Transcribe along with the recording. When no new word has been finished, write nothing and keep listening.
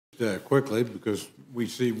quickly, because we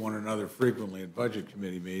see one another frequently at Budget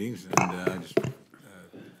Committee meetings, and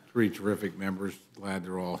three terrific members. Glad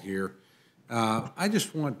they're all here. I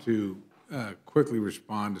just want to quickly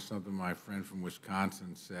respond to something my friend from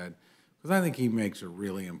Wisconsin said, because I think he makes a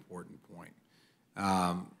really important point.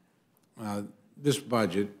 This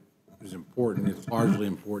budget is important. It's largely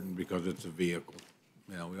important because it's a vehicle.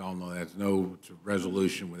 You know, we all know it's a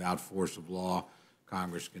resolution without force of law.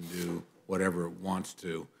 Congress can do whatever it wants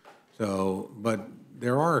to. So, but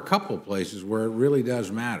there are a couple of places where it really does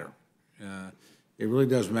matter. It really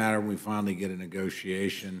does matter when we finally get a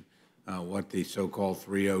negotiation, what the so-called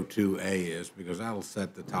 302A is, because that'll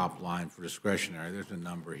set the top line for discretionary. There's a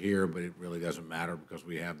number here, but it really doesn't matter because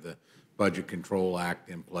we have the Budget Control Act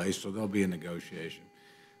in place, so there'll be a negotiation.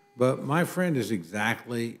 But my friend is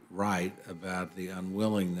exactly right about the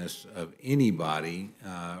unwillingness of anybody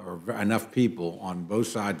or enough people on both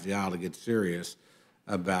sides of the aisle to get serious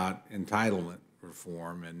about entitlement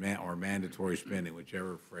reform and or mandatory spending,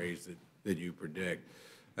 whichever phrase that you predict.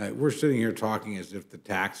 We're sitting here talking as if the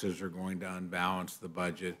taxes are going to unbalance the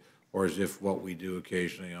budget, or as if what we do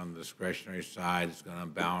occasionally on the discretionary side is going to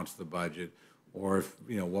unbalance the budget, or if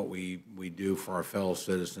what we do for our fellow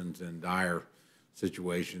citizens in dire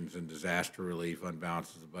situations and disaster relief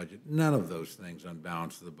unbalances the budget. None of those things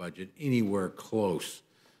unbalance the budget anywhere close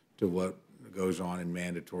to what goes on in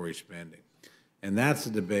mandatory spending. And that's a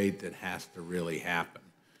debate that has to really happen.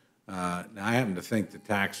 Now, I happen to think the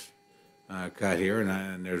tax cut here,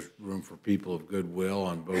 and there's room for people of goodwill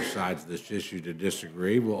on both sides of this issue to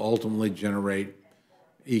disagree, will ultimately generate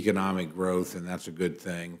economic growth, and that's a good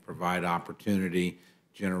thing, provide opportunity,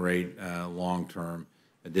 generate long-term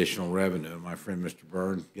additional revenue. My friend Mr.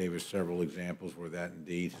 Burns gave us several examples where that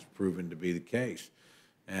indeed has proven to be the case.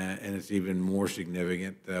 And it's even more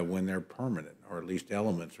significant when they're permanent, or at least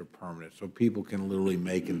elements are permanent, so people can literally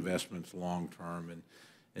make investments long-term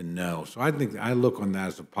and know. So I think I look on that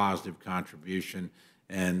as a positive contribution,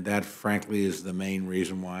 and that, frankly, is the main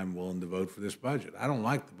reason why I'm willing to vote for this budget. I don't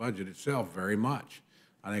like the budget itself very much.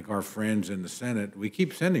 I think our friends in the Senate, we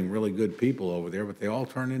keep sending really good people over there, but they all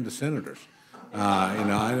turn into senators. I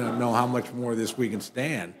don't know how much more of this we can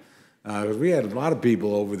stand. Because we had a lot of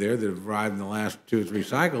people over there that have arrived in the last 2 or 3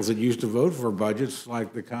 cycles that used to vote for budgets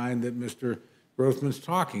like the kind that Mr. Grothman's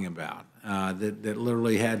talking about, that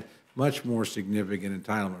literally had much more significant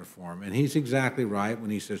entitlement reform. And he's exactly right when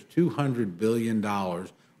he says $200 billion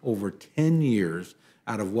over 10 years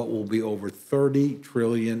out of what will be over $30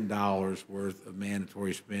 trillion worth of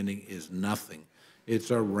mandatory spending is nothing. It's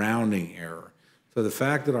a rounding error. So the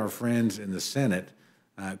fact that our friends in the Senate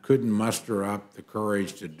couldn't muster up the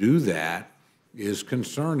courage to do that is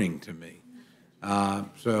concerning to me.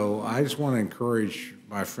 So I just want to encourage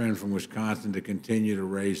my friend from Wisconsin to continue to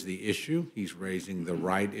raise the issue. He's raising the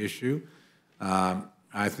right issue.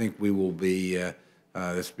 I think we will be,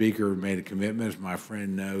 the Speaker made a commitment, as my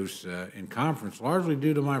friend knows, in conference, largely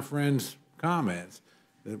due to my friend's comments,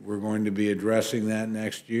 that we're going to be addressing that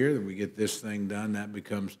next year, that we get this thing done. That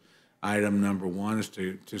becomes item number one, is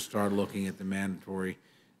to start looking at the mandatory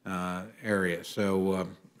area. So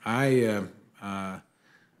I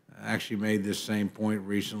actually made this same point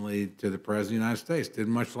recently to the President of the United States.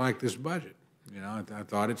 Didn't much like this budget. I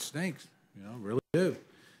thought it stinks. Really do.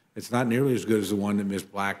 It's not nearly as good as the one that Ms.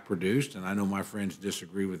 Black produced, and I know my friends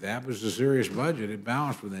disagree with that, but it's a serious budget. It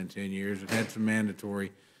balanced within 10 years. It had some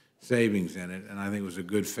mandatory savings in it, and I think it was a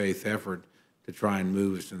good faith effort to try and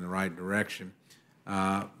move us in the right direction.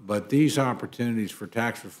 But these opportunities for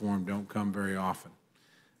tax reform don't come very often.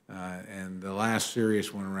 And the last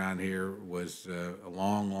serious one around here was a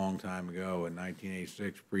long, long time ago in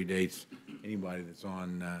 1986, predates anybody that's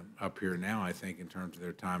on up here now, I think, in terms of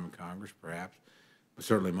their time in Congress, perhaps, but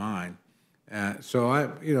certainly mine. So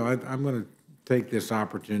I'm going to take this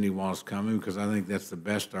opportunity while it's coming, because I think that's the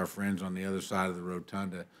best our friends on the other side of the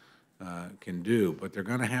rotunda can do. But they're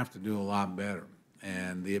going to have to do a lot better.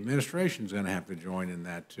 And the administration's going to have to join in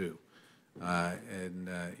that too.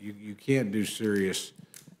 You can't do serious,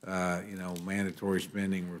 mandatory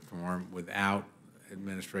spending reform without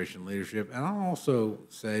administration leadership. And I'll also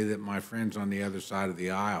say that my friends on the other side of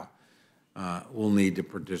the aisle will need to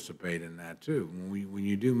participate in that too. When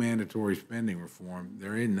you do mandatory spending reform,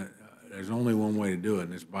 there's only one way to do it,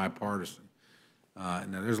 and it's bipartisan. Now,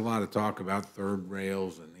 there's a lot of talk about third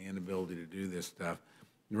rails and the inability to do this stuff.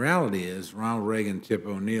 The reality is Ronald Reagan and Tip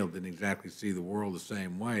O'Neill didn't exactly see the world the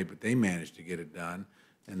same way, but they managed to get it done.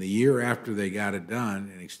 And the year after they got it done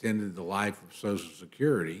and extended the life of Social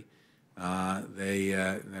Security,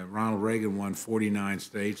 Ronald Reagan won 49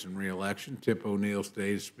 states in re-election. Tip O'Neill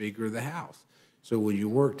stayed as Speaker of the House. So when you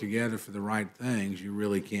work together for the right things, you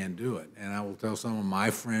really can do it. And I will tell some of my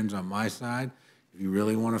friends on my side, if you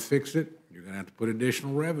really want to fix it, you're going to have to put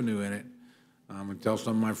additional revenue in it. I'm going to tell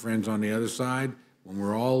some of my friends on the other side, when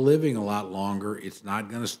we're all living a lot longer, it's not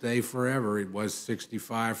going to stay forever. It was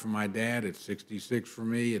 65 for my dad. It's 66 for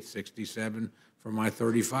me. It's 67 for my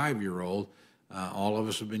 35-year-old. All of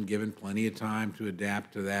us have been given plenty of time to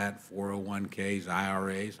adapt to that, 401ks,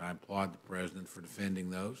 IRAs. I applaud the president for defending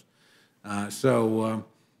those. But we're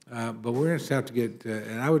going to have to get,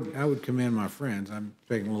 and I would commend my friends. I'm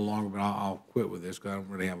taking a little longer, but I'll quit with this because I don't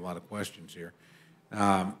really have a lot of questions here.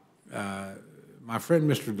 My friend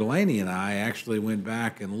Mr. Delaney and I actually went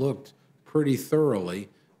back and looked pretty thoroughly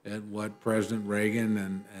at what President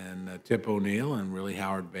Reagan and Tip O'Neill and really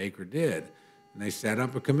Howard Baker did. And they set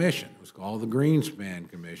up a commission. It was called the Greenspan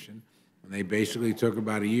Commission. And they basically took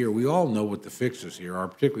about a year. We all know what the fixes here are,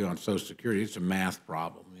 particularly on Social Security. It's a math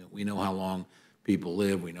problem. You know, we know how long people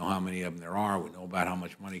live. We know how many of them there are. We know about how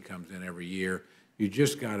much money comes in every year. You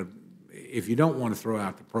just got to, if you don't want to throw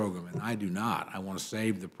out the program, and I do not, I want to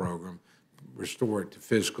save the program, restore it to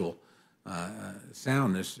fiscal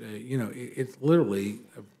soundness. You know, it's literally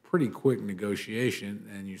a pretty quick negotiation,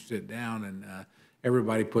 and you sit down and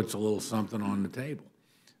everybody puts a little something on the table,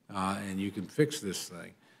 and you can fix this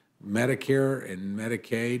thing. Medicare and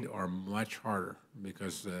Medicaid are much harder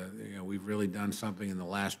because you know, we've really done something in the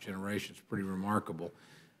last generation. It's pretty remarkable.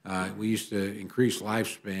 We used to increase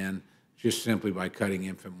lifespan just simply by cutting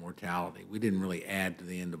infant mortality. We didn't really add to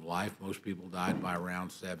the end of life. Most people died by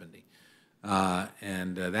around 70.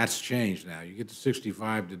 That's changed now. You get to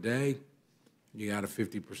 65 today, you got a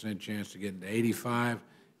 50% chance to get into 85.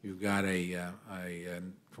 You've got a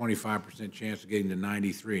 25% chance of getting to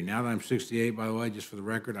 93. Now that I'm 68, by the way, just for the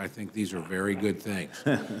record, I think these are very good things.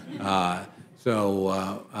 But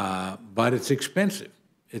it's expensive.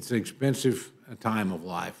 It's an expensive time of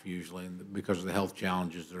life usually because of the health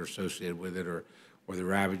challenges that are associated with it, or the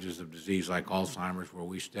ravages of disease like Alzheimer's, where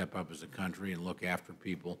we step up as a country and look after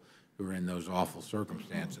people who are in those awful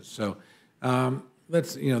circumstances. So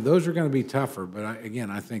you know, those are going to be tougher, but again,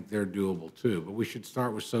 I think they're doable too. But we should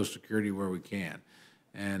start with Social Security where we can.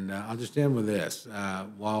 And I'll just end with this.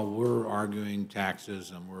 While we're arguing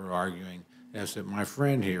taxes and we're arguing, yes, that my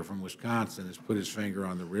friend here from Wisconsin has put his finger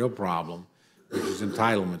on the real problem, which is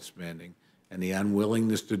entitlement spending and the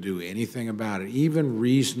unwillingness to do anything about it, even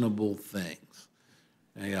reasonable things.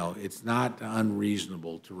 You know, it's not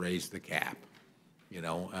unreasonable to raise the cap, you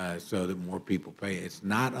know, so that more people pay. It's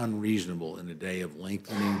not unreasonable in a day of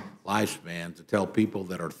lengthening lifespan to tell people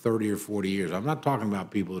that are 30 or 40 years. I'm not talking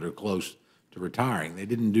about people that are close to retiring. They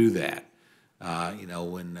didn't do that, you know,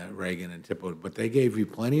 when Reagan and Tip, but they gave you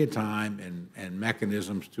plenty of time and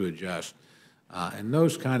mechanisms to adjust. And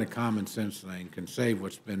those kind of common sense things can save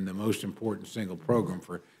what's been the most important single program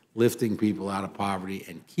for lifting people out of poverty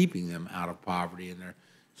and keeping them out of poverty in their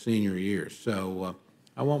senior years. So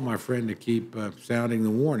I want my friend to keep sounding the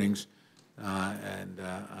warnings, and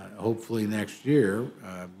hopefully next year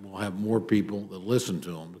we'll have more people that listen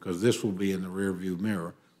to them, because this will be in the rearview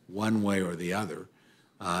mirror one way or the other,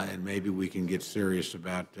 and maybe we can get serious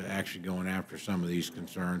about actually going after some of these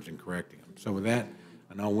concerns and correcting them. So with that,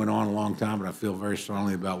 I know it went on a long time, but I feel very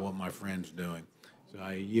strongly about what my friend's doing. So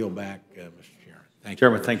I yield back, Mr. Chairman. Thank you.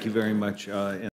 Chairman, thank you very much.